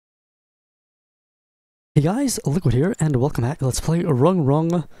Hey guys, Liquid here, and welcome back. Let's play Rung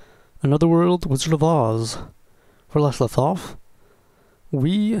Rung, Another World, Wizard of Oz. Where last left off,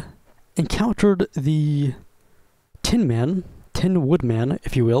 we encountered the Tin Man, Tin Woodman,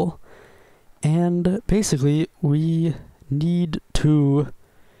 if you will, and basically we need to,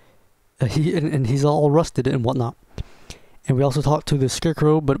 he's all rusted and whatnot. And we also talked to the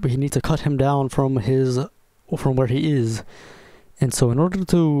Scarecrow, but we need to cut him down from where he is. And so in order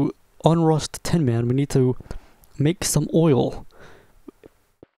to unrust Tin Man, we need to make some oil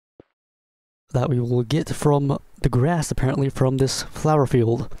that we will get from the grass, apparently from this flower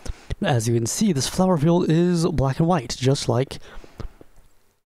field. As you can see, this flower field is black and white, just like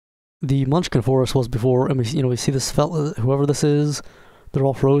the Munchkin Forest was before. And we see this fella, whoever this is, they're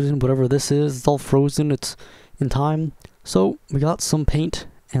all frozen. Whatever this is, it's all frozen. It's in time. So we got some paint,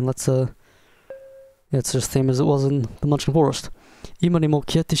 and it's just the same as it was in the Munchkin Forest. 今にも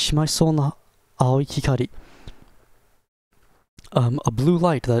消えてしまいそうな青い光. A blue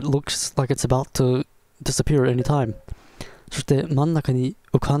light that looks like it's about to disappear at any time. そして真ん中に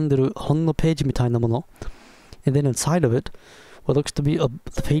浮かんでる本のページみたいなもの. And then inside of it, what looks to be the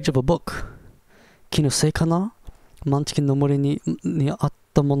page of a book. 気のせいかな? マンチキンの森にあっ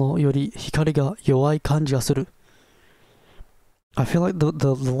たものより光が弱い感じがする. I feel like the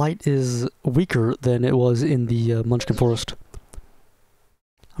light is weaker than it was in the Munchkin Forest.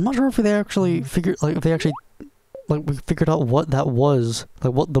 I'm not sure if we figured out what that was,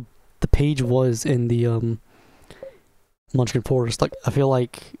 like what the page was in the Munchkin Forest. Like, I feel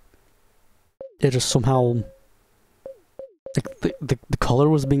like it just somehow, like the color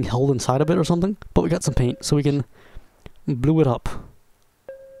was being held inside of it or something. But we got some paint, so we can blue it up.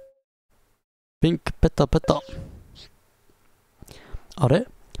 Pink peta peta. あれ?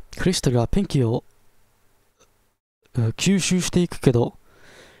 クリスタがペンキを吸収していくけど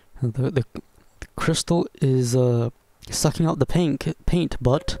The crystal is sucking out the paint,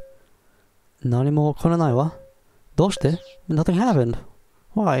 but 何も起こらないわ。どうして? Nothing happened.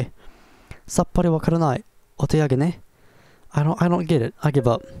 Why? さっぱりわからない。お手上げね。I don't get it. I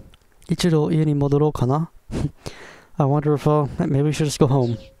give up. 一度家に戻ろうかな. I wonder if maybe we should just go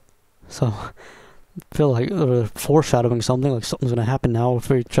home. So I feel like foreshadowing something, like something's gonna happen now if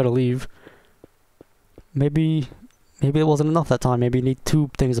we try to leave. Maybe it wasn't enough that time. Maybe you need two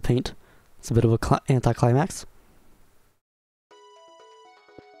things of paint. It's a bit of a anticlimax.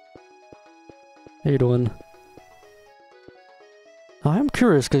 How you doing? I'm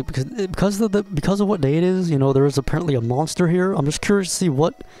curious because of what day it is. You know, there is apparently a monster here. I'm just curious to see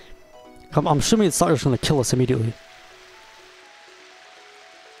what. I'm assuming it's not just going to kill us immediately.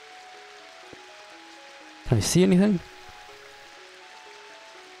 Can I see anything?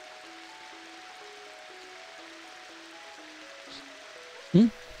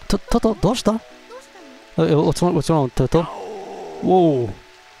 Toto, どうした? What's wrong, Toto? Whoa.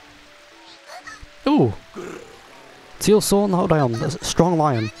 Ooh. 強そうな lion, a strong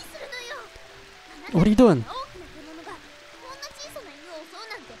lion. What are you doing?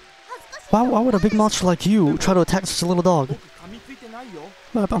 Why would a big monster like you try to attack such a little dog?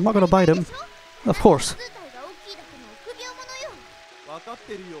 I'm not gonna bite him. Of course.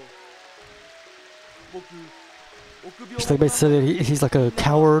 Just like basically he's like a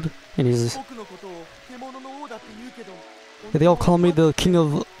coward, and they all call me the king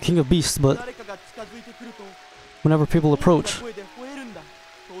of beasts, but whenever people approach,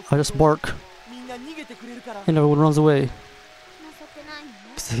 I just bark, and everyone runs away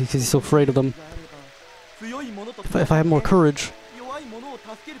because he's so afraid of them. If I had more courage,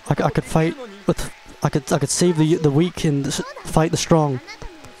 I could fight with, I could save the weak and fight the strong.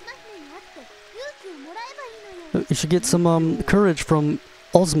 You should get some courage from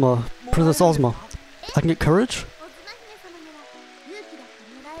Ozma, Princess Ozma. I can get courage?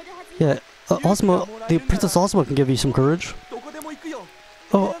 Yeah, Ozma, the Princess Ozma can give you some courage.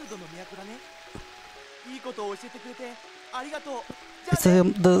 Oh. It's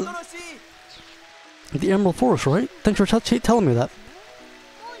the Emerald Forest, right? Thanks for telling me that.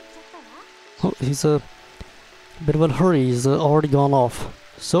 Oh, he's a bit of a hurry. He's already gone off.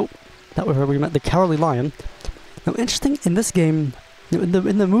 So, that was where we met the Cowardly Lion. Now, interesting, in this game, in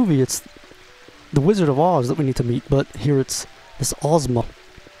the movie, it's the Wizard of Oz that we need to meet, but here it's this Ozma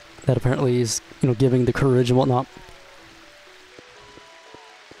that apparently is, giving the courage and whatnot.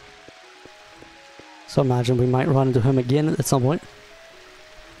 So imagine we might run into him again at some point.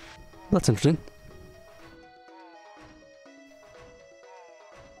 That's interesting.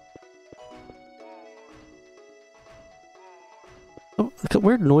 Oh, look at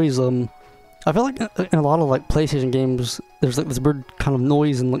weird noise, I feel like in a lot of like PlayStation games, there's like this weird kind of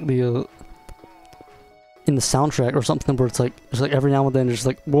noise in like the in the soundtrack or something where it's like every now and then it's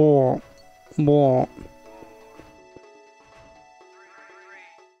like whoa, whoa.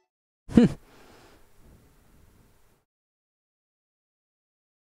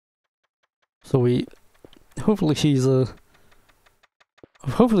 So hopefully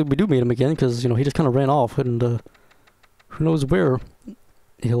hopefully we do meet him again, because you know he just kind of ran off, and who knows where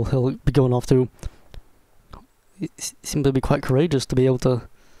he'll be going off to. He seems to be quite courageous to be able to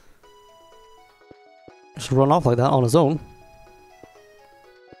just run off like that on his own.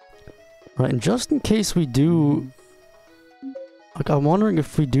 Right, and just in case we do, like, I'm wondering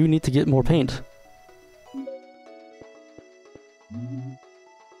if we do need to get more paint.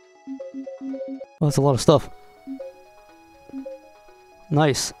 Well, that's a lot of stuff.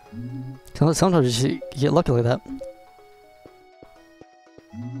 Nice. Sometimes you get lucky like that.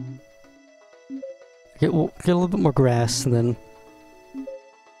 Get a little bit more grass, and then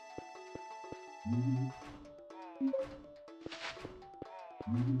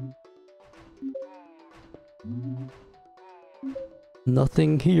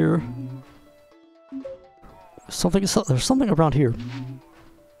nothing here. There's something around here.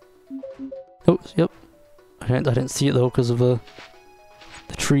 Oh, yep. I didn't see it though because of the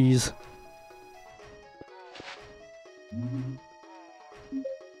trees.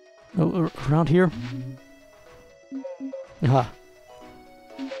 Oh, around here. Aha.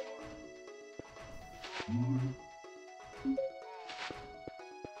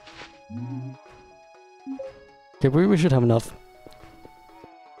 Okay, we should have enough.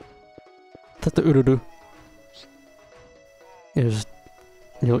 That's the Ururu.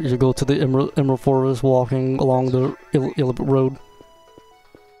 You go to the Emerald Forest, walking along the Illibut Road.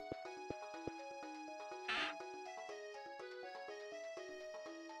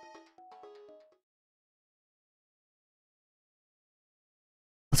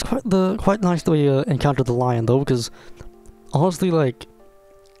 It's quite nice that we encountered the lion though, because honestly, like,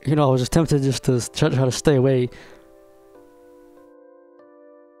 you know, I was just tempted just to try to stay away.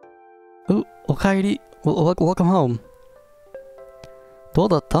 Oh, okaeri. Welcome home. どう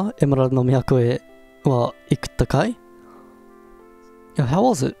だった？エメラルドの都へは行ったかい？ Yeah, how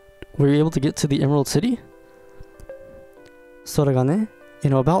was it? Were you able to get to the Emerald City? それがね、you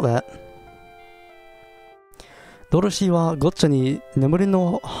know about that. ドロシーはゴッチャに眠り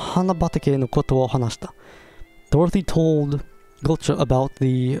の花畑のことを話した。Dorothy told Gotcha about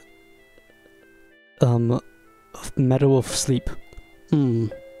the meadow of sleep.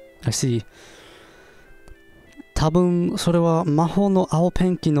 I see. 多分それは魔法の青ペ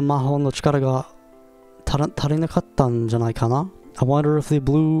ンキの魔法の力が足りなかったんじゃないかな。I wonder if the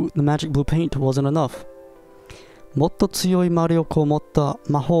magic blue paint wasn't enough. もっと強い魔力を持った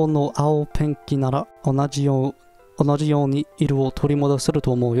魔法の青ペンキなら同じように色を取り戻せる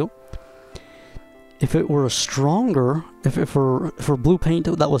と思うよ。If it were stronger, if for blue paint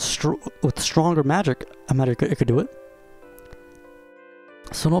that was with stronger magic, it could do it.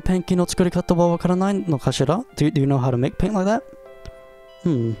 そのペンキの作り方はわからないのかしら？ Do you know how to make paint like that?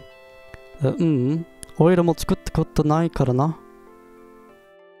 オイルも作ったことないからな。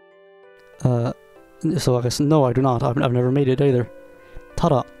So I guess no, I do not. I've never made it either. た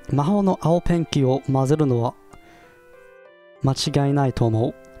だ、魔法の青ペンキを混ぜるのは間違いないと思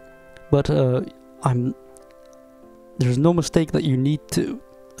う。But there's no mistake that you need to.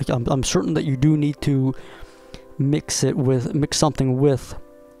 Like I'm certain that you do need to mix something with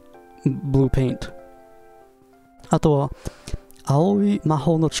blue paint. あとは青い魔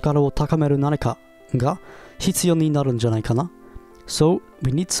法の力を高める何かが必要になるんじゃないかな。So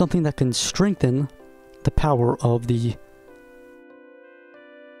we need something that can strengthen the power of we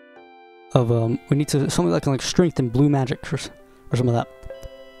need something that can like strengthen blue magic or some of that.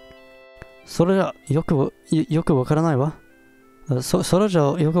 それじゃよくわからないわ。それじゃ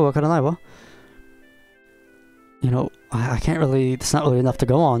よくわからないわ。You know, I can't really, it's not really enough to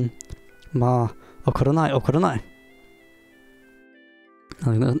go on. まあ、わからない。It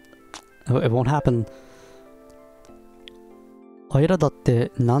won't happen. おいらだっ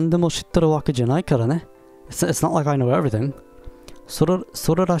て何でも知ってるわけじゃないからね。It's not like I know everything. そ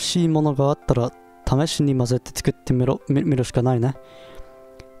れらしいものがあったら試しに混ぜて作ってみるしかないね。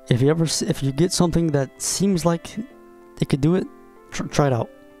If you get something that seems like it could do it, try it out.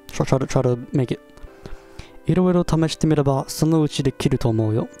 Try to make it. いろいろ試してみればそのうちできると思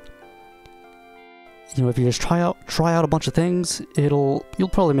うよ。You know, if you just try out a bunch of things, you'll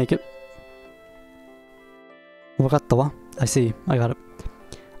probably make it. わかったわ。I see. I got it.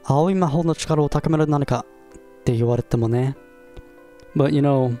 青い魔法の力を高める何かって言われてもね。But you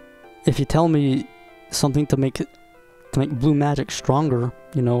know, if you tell me something to make blue magic stronger,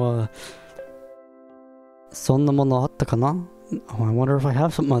 you know, そんなものあったかな? Oh, I wonder if I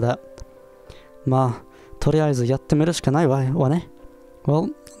have something like that. まあ、とりあえずやってみるしかないわね。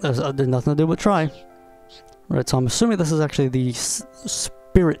Well, there's nothing to do but try. Right, so I'm assuming this is actually the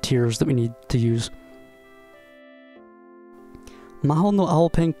spirit tears that we need to use. 魔法の青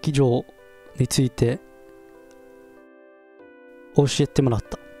ペンキ錠について教えてもらっ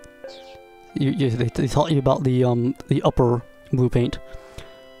た。They taught you about the upper blue paint.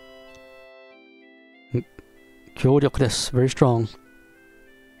 強力です。Very strong.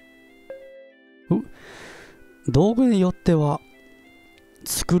 道具によっては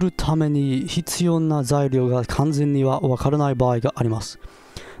作るために必要な材料が完全にはわからない場合があります。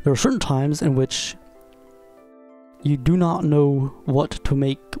There are certain times in which you do not know what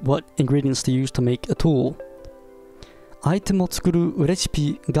ingredients to use to make a tool. アイテムを作るレシ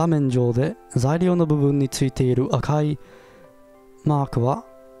ピ画面上で材料の部分についている赤いマークは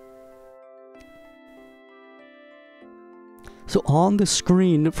So on the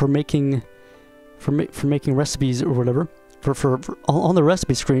screen for making recipes or whatever, on the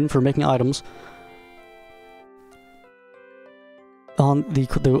recipe screen for making items, on the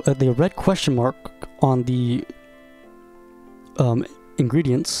red question mark on the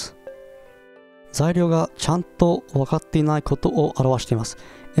ingredients, 材料がちゃんと分かっていないことを表しています。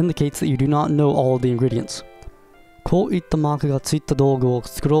Indicates that you do not know all of the ingredients. こういったマークがついた道具を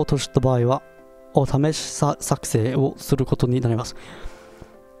作ろうとした場合は、お試し作成をすることになります。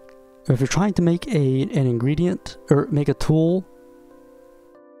If you're trying to make an ingredient or make a tool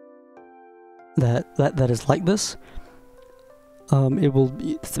that is like this,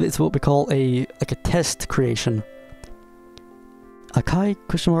 it's what we call a test creation. 赤い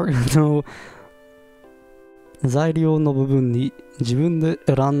クッションマークの材料の部分に自分で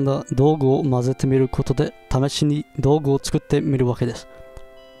選んだ道具を混ぜてみることで試しに道具を作ってみるわけです。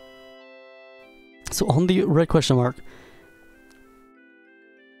So on the red question mark,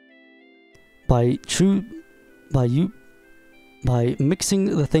 by mixing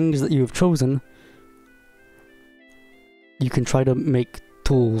the things that you have chosen, you can try to make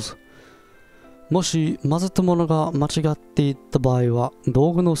tools. もし混ぜたものが間違っていた場合は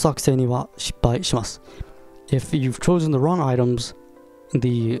道具の作成には失敗します。If you've chosen the wrong items,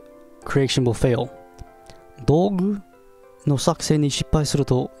 the creation will fail. 道具の作成に失敗する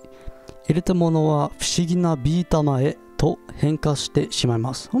と入れたものは不思議なビー玉へと変化してしまい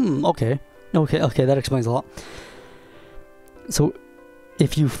ます。Okay, that explains a lot. So,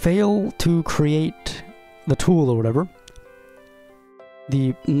 if you fail to create the tool or whatever,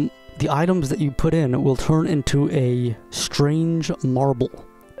 the items that you put in will turn into a strange marble.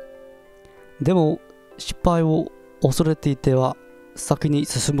 でも失敗を恐れていては先に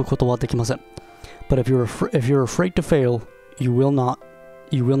進むことはできません。But if you're afraid to fail, you will not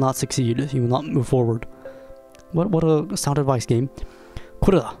succeed. You will not move forward. What a sound advice game.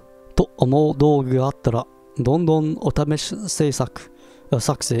 これだと思う道具があったらどんどんお試し作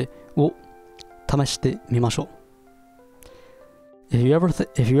成を試してみましょう。If you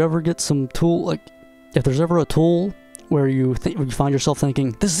ever get some tool, like if there's ever a tool where you find yourself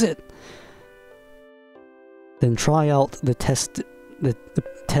thinking, this is it, then try out the test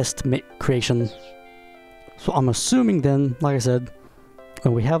creation. So I'm assuming then, like I said,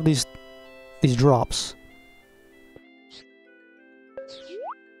 when we have these drops,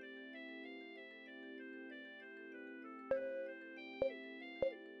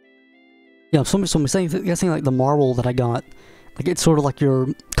 yeah, so I'm saying like the marble that I got, like it's sort of like your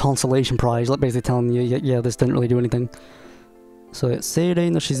consolation prize, like basically telling you, yeah, this didn't really do anything. So it's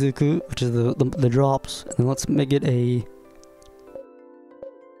Seirei no Shizuku, which is the drops, and then let's make it a...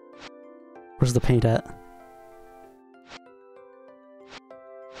 Where's the paint at?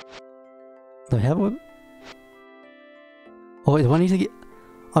 Do I have it? Oh wait, do I need to get...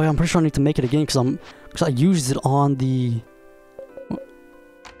 Oh yeah, I'm pretty sure I need to make it again because I used it on the...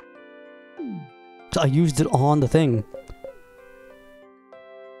 I used it on the thing.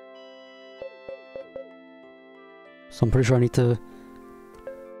 So I'm pretty sure I need to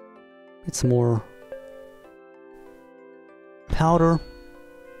get some more powder.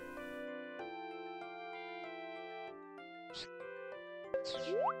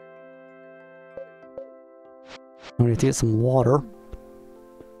 I need to get some water.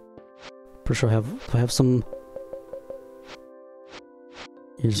 Pretty sure I have some.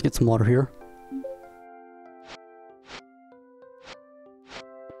 You just get some water here.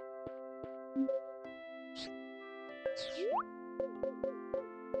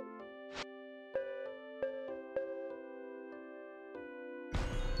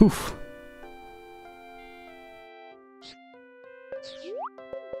 Oof.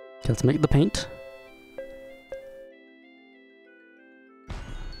 Okay, let's make the paint.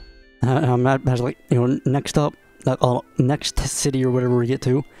 I imagine, like, you know, next up, next city or whatever we get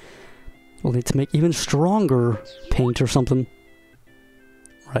to, we'll need to make even stronger paint or something.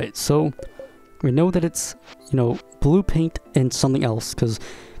 Right, so we know that it's, you know, blue paint and something else, because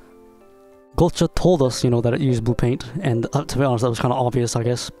Gotcha told us, you know, that it used blue paint, and to be honest, that was kind of obvious, I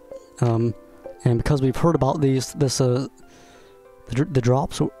guess. And because we've heard about the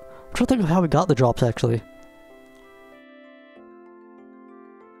drops, I'm trying to think of how we got the drops, actually.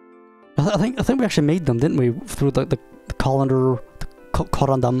 I think we actually made them, didn't we? Through the colander,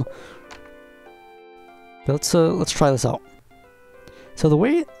 corandum. Let's try this out. So the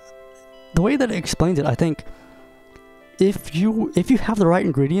way that it explains it, I think, if you have the right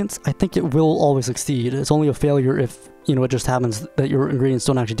ingredients, I think it will always succeed. It's only a failure if, you know, it just happens that your ingredients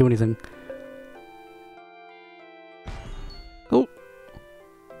don't actually do anything. Oh,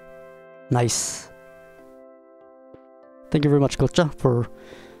 nice. Thank you very much, Gotcha, for,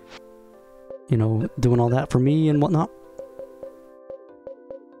 you know, doing all that for me and whatnot.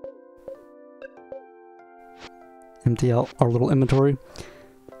 Empty out our little inventory.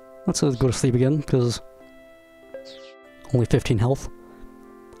 Let's go to sleep again, because only 15 health.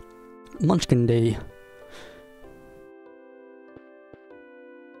 Munchkin Day.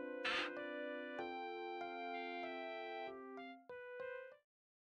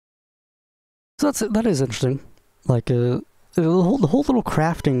 So that is interesting. Like, the whole little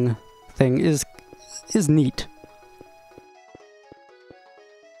crafting thing is neat.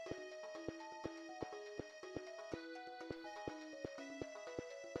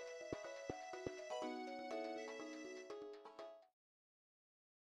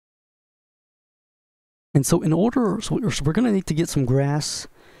 And so in order, so we're gonna need to get some grass,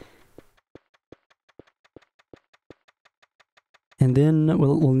 and then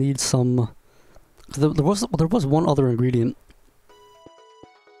we'll need some. There was one other ingredient.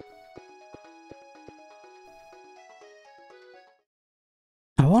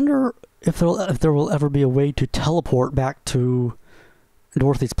 I wonder if there will ever be a way to teleport back to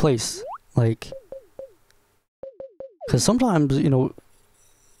Dorothy's place, like, because sometimes, you know,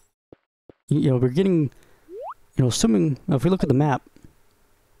 we're getting, you know, assuming if we look at the map,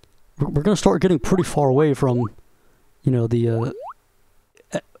 we're gonna start getting pretty far away from, you know, the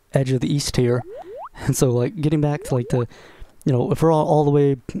edge of the east here, and so, like, getting back to, like, the, you know, if we're all the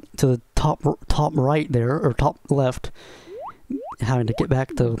way to the top right there, or top left, having to get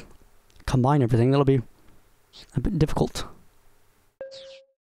back to combine everything, that'll be a bit difficult.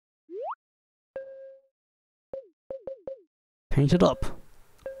 Paint it up.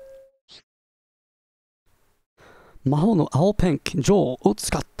 Maho no Ao Pink Jo o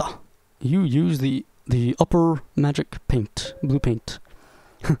tsukatta. You use the upper magic paint, blue paint.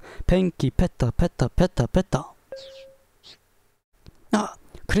 Penki petta petta petta petta. Ah,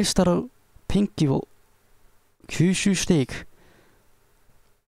 crystal pinki wo kyushu shite iku.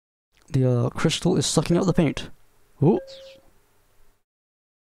 The crystal is sucking out the paint. Oh.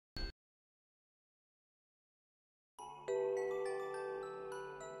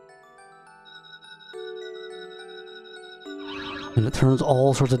 And it turns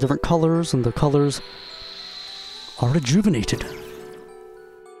all sorts of different colors, and the colors are rejuvenated.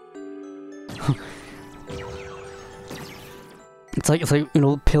 It's like, you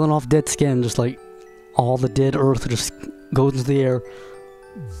know, peeling off dead skin, just like all the dead earth just goes into the air.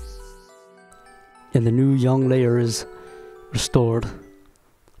 And the new young layer is restored.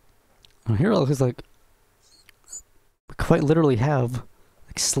 And here it looks like we quite literally have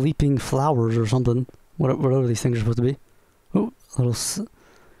like sleeping flowers or something. Whatever these things are supposed to be. Oh, a little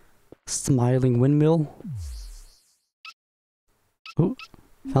smiling windmill. Oh,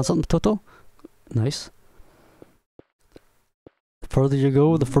 found something, Toto. Nice. The further you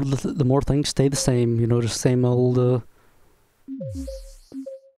go, the more things stay the same. You know, just same old.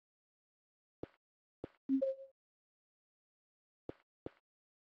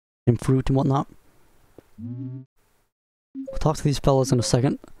 And fruit and whatnot. We'll talk to these fellas in a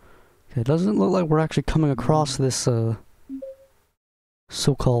second. Okay, it doesn't look like we're actually coming across this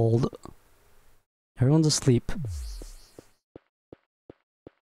so-called. Everyone's asleep.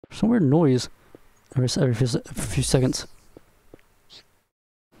 Some weird noise every few seconds.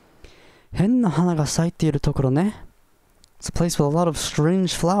 変な花が咲いているところね. It's a place with a lot of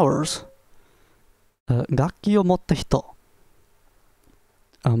strange flowers. 楽器を持った人.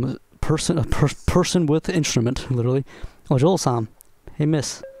 Person with instrument, literally. お嬢さん. Hey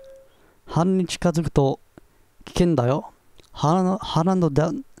miss. 花に近づくと危険だよ. 花の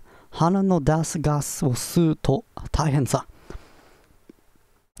出すガスを吸うと大変さ.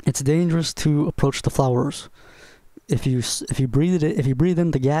 It's dangerous to approach the flowers. if you breathe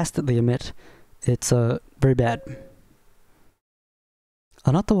in the gas that they emit, it's very bad.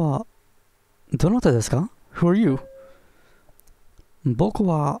 あなたはどなたですか ?Who are you? 僕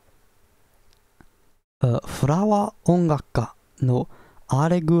は、フラワー音楽家のア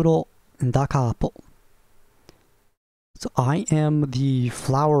レグロ・ダカーポ。So I am the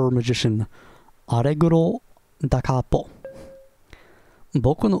flower magician アレグロ・ダカーポ。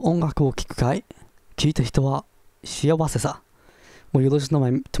僕の音楽を聴くかい？聴いた人は幸せさ。When you listen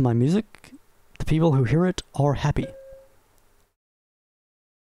to my music, the people who hear it are happy.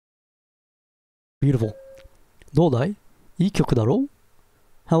 Beautiful. どうだい？いい曲だろ？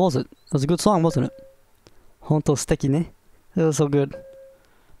 How was it? It was a good song, wasn't it? 本当素敵ね。It was so good.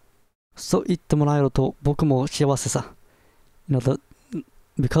 そう言ってもらえると僕も幸せさ。You know,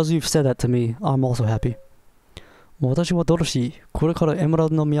 because you've said that to me, I'm also happy. 私はドロシー、これからエメラ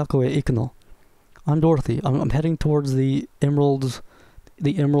ルドの都へ行くの。I'm Dorothy. I'm heading towards the Emerald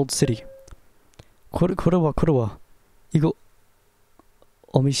City. これは、以後、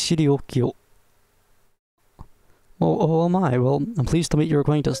お見知りおきを。Oh, am I? Well, I'm pleased to meet your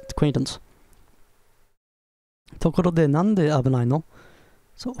acquaintance. ところで、なんで危ないの？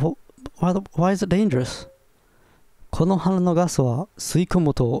 So, why is it dangerous? この花のガスは吸い込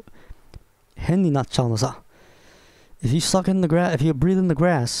むと変になっちゃうのさ。If you breathe in the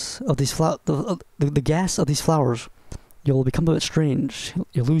grass of these the gas of these flowers, you'll become a bit strange.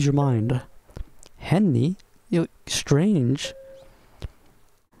 You'll lose your mind. 変に? Strange?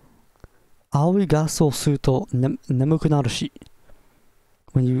 青いガスを吸うと、眠くなるし。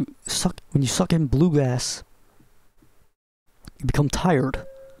When you suck in blue gas, you become tired.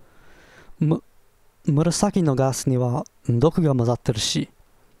 紫のガスには毒が混ざってるし。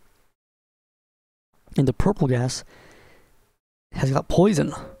And the purple gas has got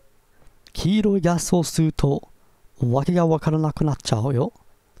poison. 黄色いガスを吸うと、わけがわからなくなっちゃうよ。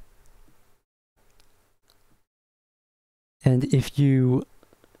And if you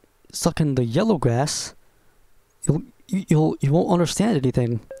suck in the yellow grass, you won't understand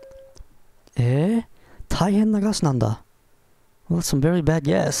anything. 大変なガスなんだ。Well, that's some very bad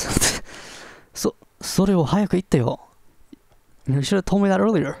gas. それを早く言ってよ。You should have told me that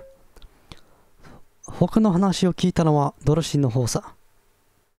earlier. 他の話を聞いたのはドロシーの方さ。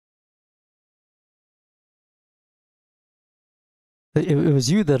It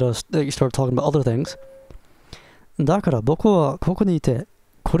was you that started talking about other things. だから僕はここにいて、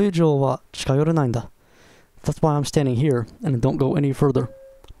これ以上は近寄れないんだ。That's why I'm standing here and don't go any further.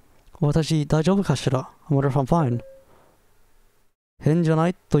 私大丈夫かしら？ I wonder if I'm fine. 変じゃな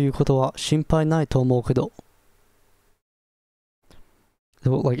いということは心配ないと思うけど。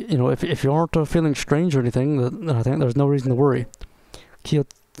So, like, you know, if you aren't feeling strange or anything, then I think there's no reason to worry. 気を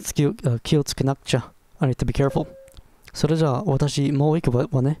つけなくちゃ。I need to be careful. それじゃあ、私もう行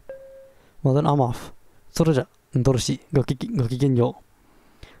くわね。Well then, I'm off. それじゃ、ドロシー、ごきげんよ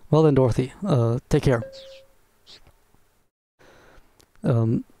う。Well then, Dorothy, take care.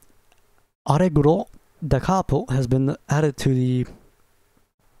 Allegro da capo has been added to the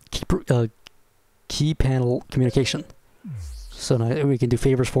key panel communication. So now we can do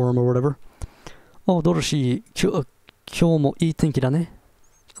favors for him or whatever. Oh, Dorothy, 今日もいい天気だね。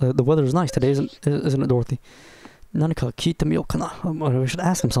The weather is nice today, isn't it, Dorothy? 何か聞いてみようかな。We should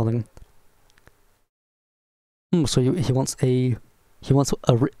ask him something. So he wants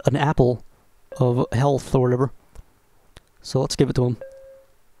an apple of health or whatever. So let's give it to him.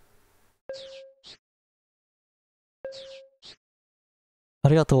 あ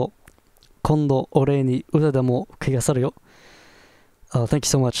りがとう。今度お礼に歌でも聞かせるよ。Thank you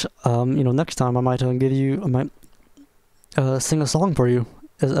so much. You know, next time I might sing a song for you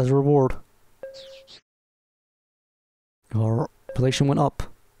as a reward. Our relation went up.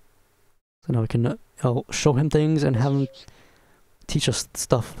 So now we can show him things and have him teach us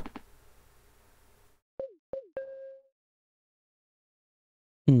stuff.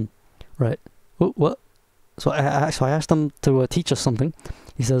 Right. What? So I asked him to teach us something.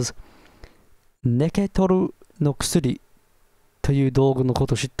 He says, ネケトルの薬という道具のこ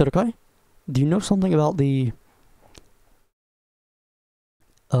と知ってるかい? Do you know something about the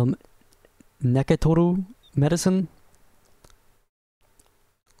ネケトル medicine?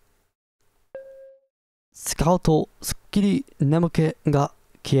 使うとすっきり眠気が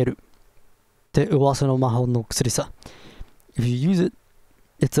消えるって噂の魔法の薬さ。If you use it,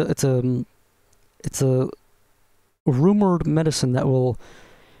 it's a rumored medicine that will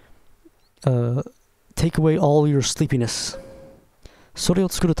take away all your sleepiness. それを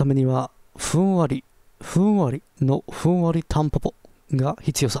作るためにはふんわりのふんわりタンポポが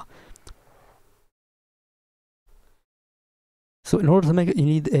必要さ。So in order to make it, you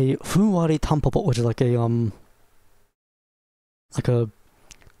need a funwari tampapo, which is like a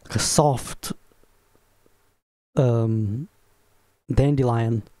soft dandelion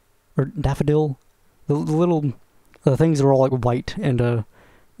or daffodil. The little things that are all like white and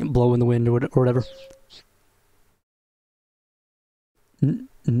blow in the wind or whatever.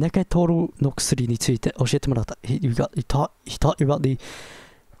 Neketoru no kusuri ni tsuite oshiete moratta. He taught you about the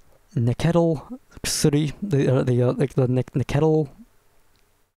nekettle kusuri, the nekettle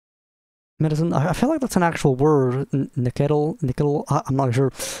medicine. I feel like that's an actual word. Nekettle. I'm not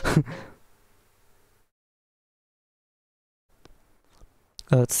sure.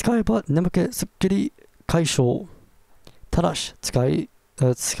 使えば眠気すっきり解消。ただし使い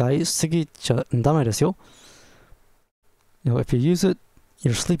すぎちゃダメですよ。You know, if you use it,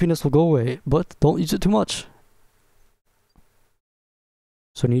 your sleepiness will go away, but don't use it too much.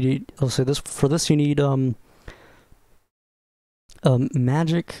 So you need, I'll say this, for this you need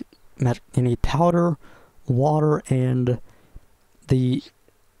magic, you need powder, water, and the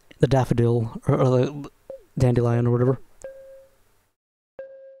daffodil or the dandelion or whatever.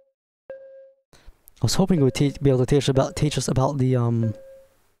 I was hoping it would be able to teach us about the I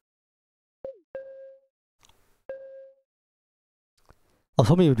was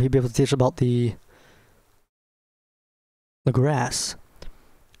hoping it would be able to teach about the grass.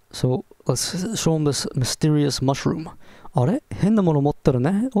 So let's show him this mysterious mushroom. あれ変なもの持ってる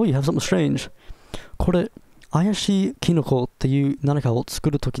ね。Oh, you have something strange. これ怪しいキノコっていう何かを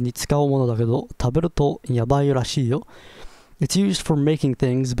作るときに使うものだけど食べるとやばいらしいよ。It's used for making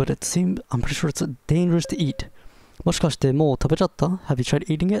things, but I'm pretty sure it's dangerous to eat. もしかしてもう食べちゃった? Have you tried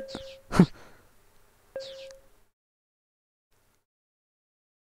eating it?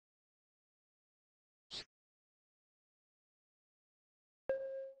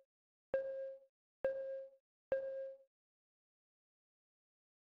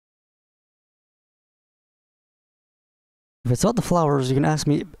 If it's about the flowers, you can ask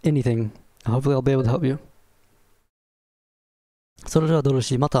me anything. Hopefully I'll be able to help you. それじゃあドル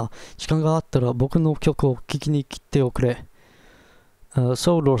シー、また時間があったら僕の曲を聴きに来ておくれ。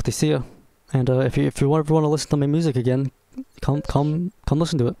So Dorothy, see ya. And if you ever want to listen to my music again, come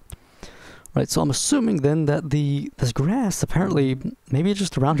listen to it. Right, so I'm assuming then that this grass apparently maybe it's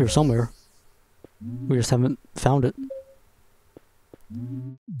just around here somewhere. We just haven't found it.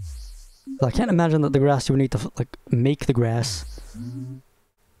 I can't imagine that the grass you would need to like make the grass.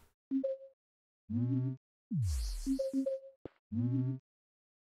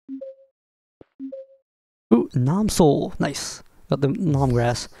 Ooh, Nam Soul. Nice. Got the Nam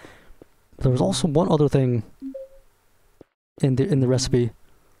grass. There was also one other thing in the recipe.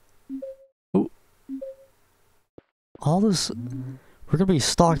 Ooh. All this, we're gonna be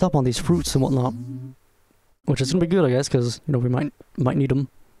stocked up on these fruits and whatnot, which is gonna be good, I guess, because you know we might need them.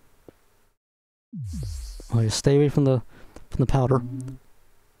 Oh, just stay away from the powder.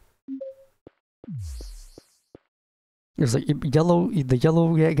 There's like the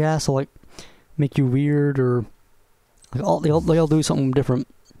yellow gas will like make you weird, or like they all do something different.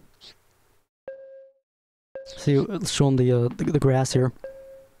 See, let's show them the grass here.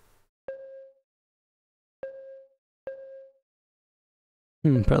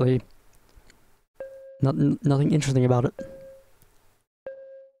 Probably nothing interesting about it.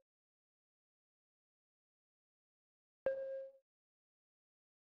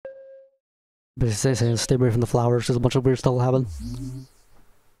 But it's saying stay away from the flowers. There's a bunch of weird stuff will happen.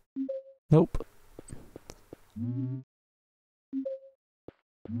 Nope.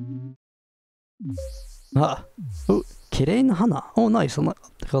 Ah. Oh, kirei na hana. Oh, nice. Like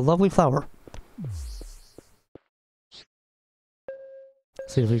a lovely flower.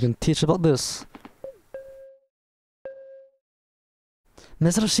 See if we can teach about this.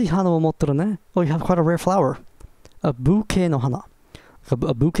 珍しい花を持ってるね. Oh, you have quite a rare flower. A bouquet no hana. A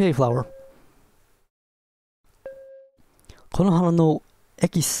bouquet flower. この花のエ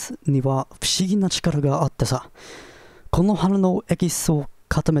キスには不思議な力があってさ。この花のエキスを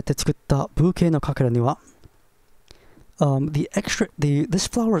固めて作ったブーケのかけらには、this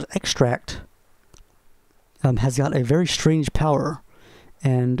flower's extract has got a very strange power,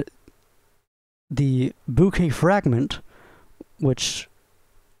 and the bouquet fragment, which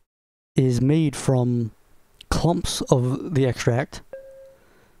is made from clumps of the extract,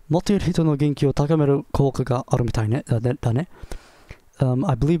 持っている人の元気を高める効果があるみたいね。だね。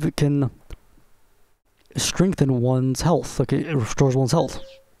I believe it can strengthen one's health, like it restores one's health.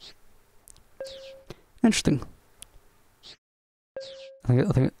 Interesting. I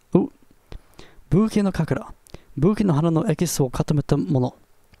think, ooh. ブーケのかけら。ブーケの花のエキスを固めたもの。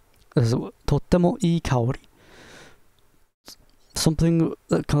とってもいい香り。something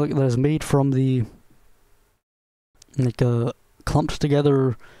that kind of like, that is made from the like clumped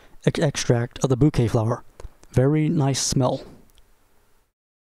together extract of the bouquet flower. Very nice smell.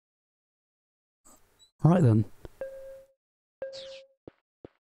 Alright then.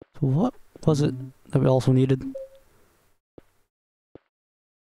 So what was it that we also needed?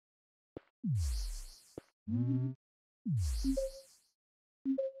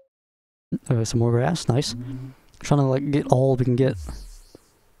 Okay, some more grass, nice. Trying to like get all we can get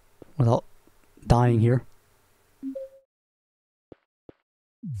without dying here.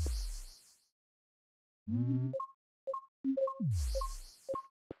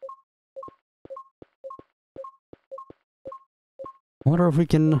 I wonder if we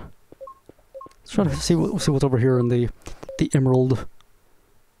can. Let's try to see what's over here in the emerald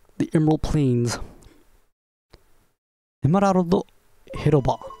plains. Emerald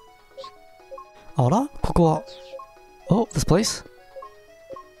Hiroba. Ara? Koko wa. Oh, this place?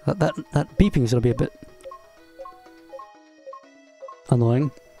 That beeping is gonna be a bit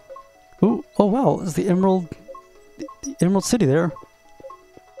annoying. Ooh, oh wow, it's the Emerald City there.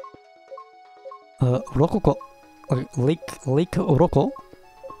 Rokoko. Lake Oroko.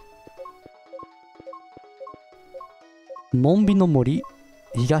 Monbi no Mori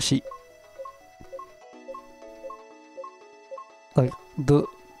Higashi. Like the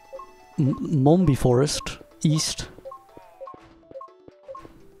Monbi Forest east.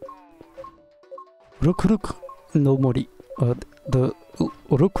 Rukruk no Mori. The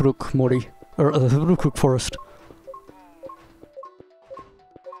Rukruk Mori. Or the Rukruk Forest.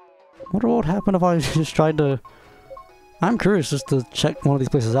 I wonder what would happen if I just tried to. I'm curious just to check one of these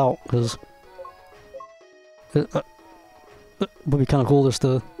places out, because it would be kind of cool just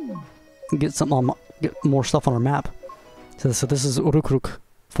to get something on, get more stuff on our map. So this is Urukruk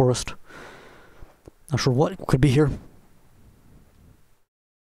Forest. Not sure what could be here.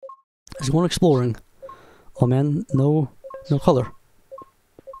 Just going exploring. Oh man, no color.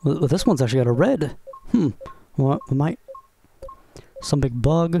 Well, this one's actually got a red. Well, we might. Some big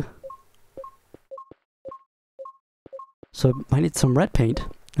bug. So I need some red paint.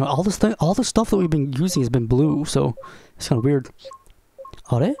 You know, all the stuff that we've been using has been blue, so it's kind of weird.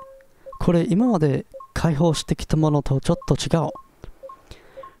 あれ? これ今まで開放してきたものとちょっと違う.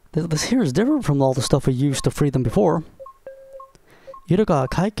 This here is different from all the stuff we used to free them before. 色が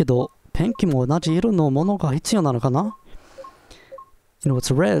赤いけどペンキも同じ色のものが必要なのかな? You know,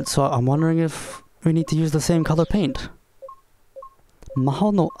 it's red, so I'm wondering if we need to use the same color paint. 魔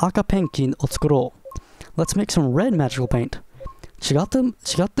法の赤ペンキを作ろう. Let's make some red magical paint. 違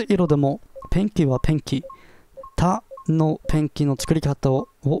った色でもペンキはペンキ。他のペンキの作り方を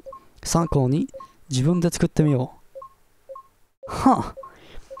参考に自分で作ってみよう。Huh.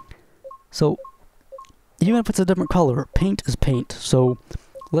 So, even if it's a different color, paint is paint. So,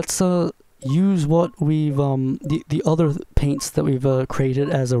 let's use what we've the other paints that we've created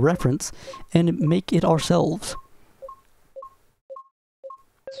as a reference and make it ourselves.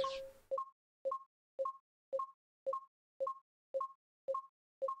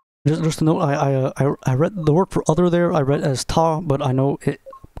 Just a note, I read the word for other there, I read as ta, but I know it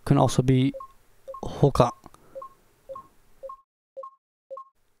can also be hoka.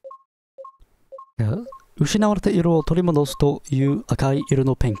 Yeah. 失われた色を取り戻すという赤い色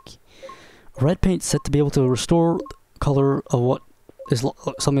のペンキ. Red paint said to be able to restore color of what is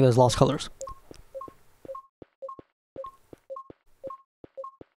something that has lost colors.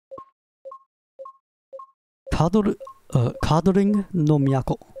 Cuddling no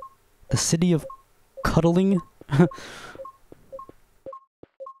Miyako. The city of cuddling.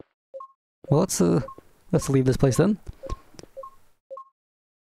 Well, let's leave this place then.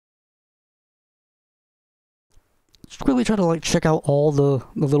 Just really try to like check out all the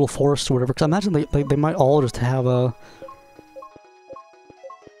little forests or whatever, because I imagine they might all just have a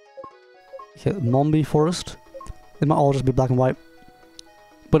Mombi forest. They might all just be black and white,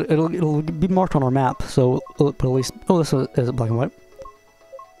 but it'll be marked on our map. So, but at least this is black and white.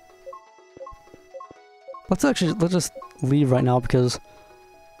 Let's just leave right now because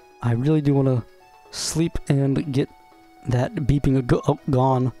I really do want to sleep and get that beeping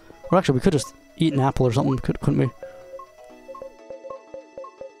gone. Or actually, we could just eat an apple or something, couldn't we?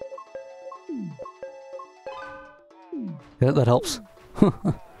 Yeah, that helps.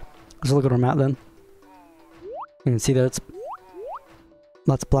 Let's look at our map then. You can see that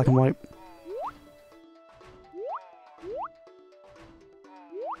that's black and white.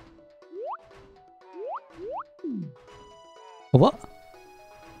 What?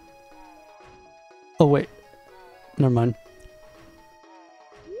 Oh wait, never mind.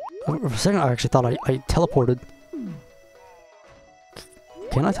 For a second I actually thought I teleported.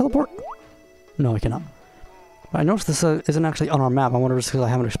 Can I teleport? No, I cannot. I noticed this isn't actually on our map. I wonder if it's because I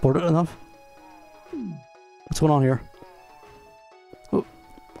haven't explored it enough. What's going on here? Oh.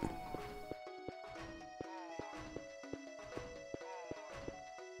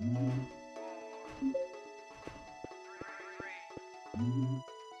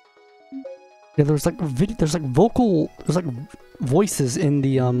 Yeah, there's like there's like voices in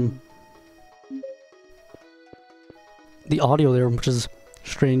the audio there, which is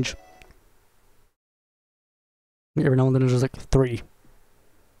strange. Every now and then there's just like 3.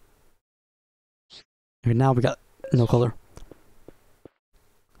 Okay, now we got no color.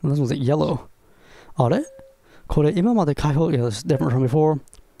 And this one's like yellow. あれ? これ今まで開放 yeah, it's different from before.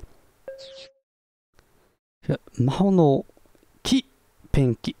 Yeah, 魔法の木ペ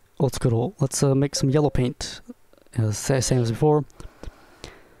ンキを作ろう. Let's make some yellow paint. Same as before.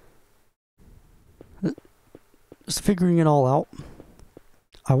 Just figuring it all out.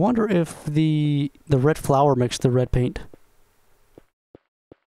 I wonder if the red flower makes the red paint.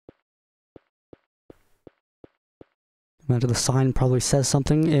 Imagine the sign probably says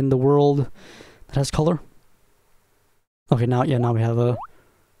something in the world that has color. Okay, now we have a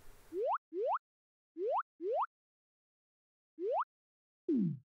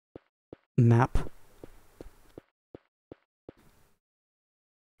map.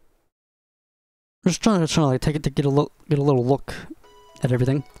 Just trying to like get a little look at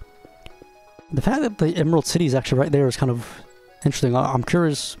everything. The fact that the Emerald City is actually right there is kind of interesting. I'm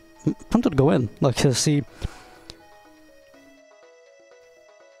curious. I'm tempted to go in, like to see.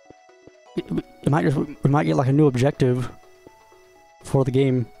 We might get like a new objective for the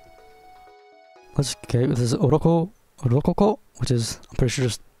game. Okay, this is Orokoko, which is I'm pretty sure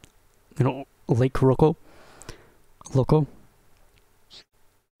just Lake Roko. Loco.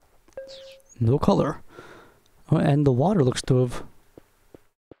 No color. Oh, and the water looks to have...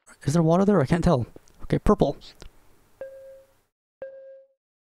 Is there water there? I can't tell. Okay, purple.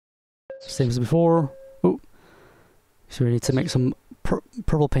 Same as before. Oh. So we need to make some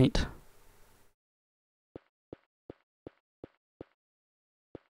purple paint.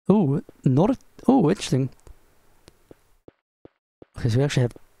 Oh, oh, interesting. Okay, so we actually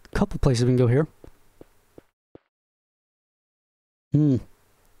have a couple places we can go here.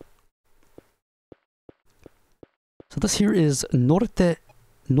 So this here is Norte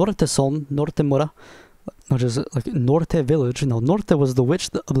Mora, which is like Norte village. Now Norte was the witch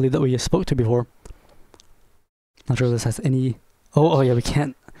that I believe that we spoke to before. Not sure if this has any... Oh yeah, we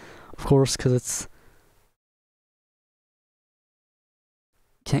can't, of course, because it's...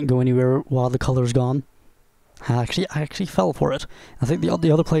 Can't go anywhere while the color's gone. I actually fell for it. I think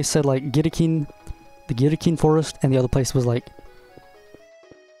the other place said like Girakin, the Girakin forest, and the other place was like...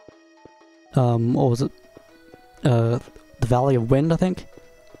 what was it? The Valley of Wind, I think.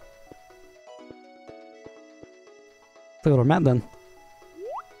 Look at our map then.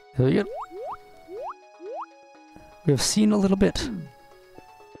 There we go. We have seen a little bit.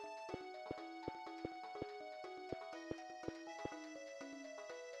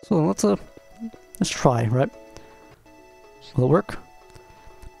 So let's try, right? Will it work?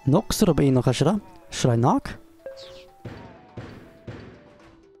 Knockすればいいのかしら? Should I knock?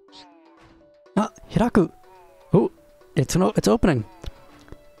 Ah, 開く! Oh, it's opening.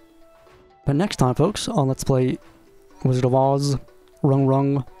 But next time, folks, on Let's Play Wizard of Oz, Rung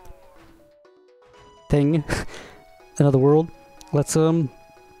Rung thing, another world.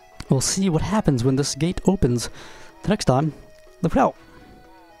 We'll see what happens when this gate opens. The next time, look out.